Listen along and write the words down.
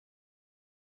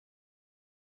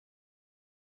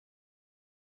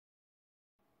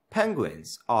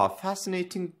Penguins are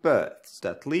fascinating birds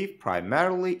that live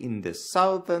primarily in the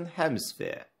southern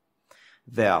hemisphere.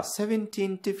 There are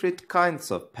 17 different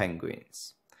kinds of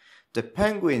penguins. The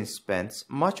penguin spends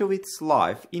much of its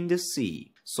life in the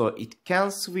sea, so it can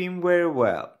swim very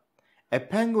well. A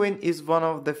penguin is one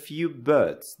of the few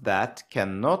birds that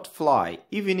cannot fly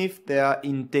even if they are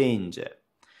in danger.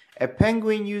 A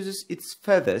penguin uses its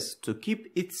feathers to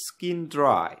keep its skin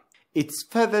dry. Its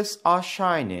feathers are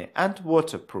shiny and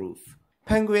waterproof.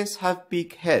 Penguins have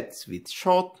big heads with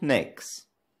short necks.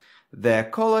 Their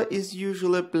color is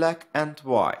usually black and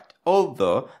white,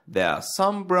 although there are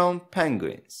some brown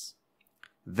penguins.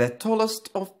 The tallest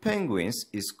of penguins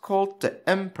is called the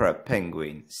emperor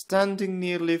penguin, standing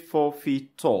nearly 4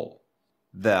 feet tall.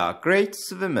 They are great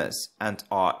swimmers and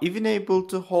are even able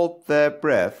to hold their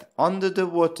breath under the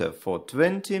water for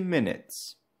 20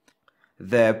 minutes.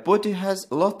 Their body has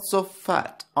lots of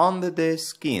fat under their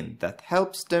skin that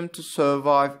helps them to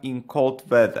survive in cold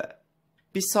weather.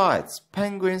 Besides,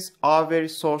 penguins are very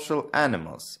social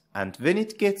animals, and when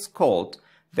it gets cold,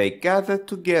 they gather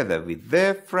together with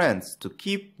their friends to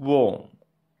keep warm.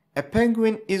 A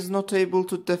penguin is not able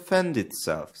to defend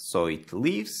itself, so it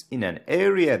lives in an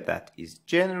area that is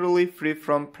generally free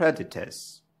from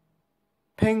predators.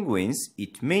 Penguins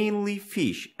eat mainly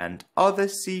fish and other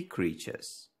sea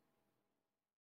creatures.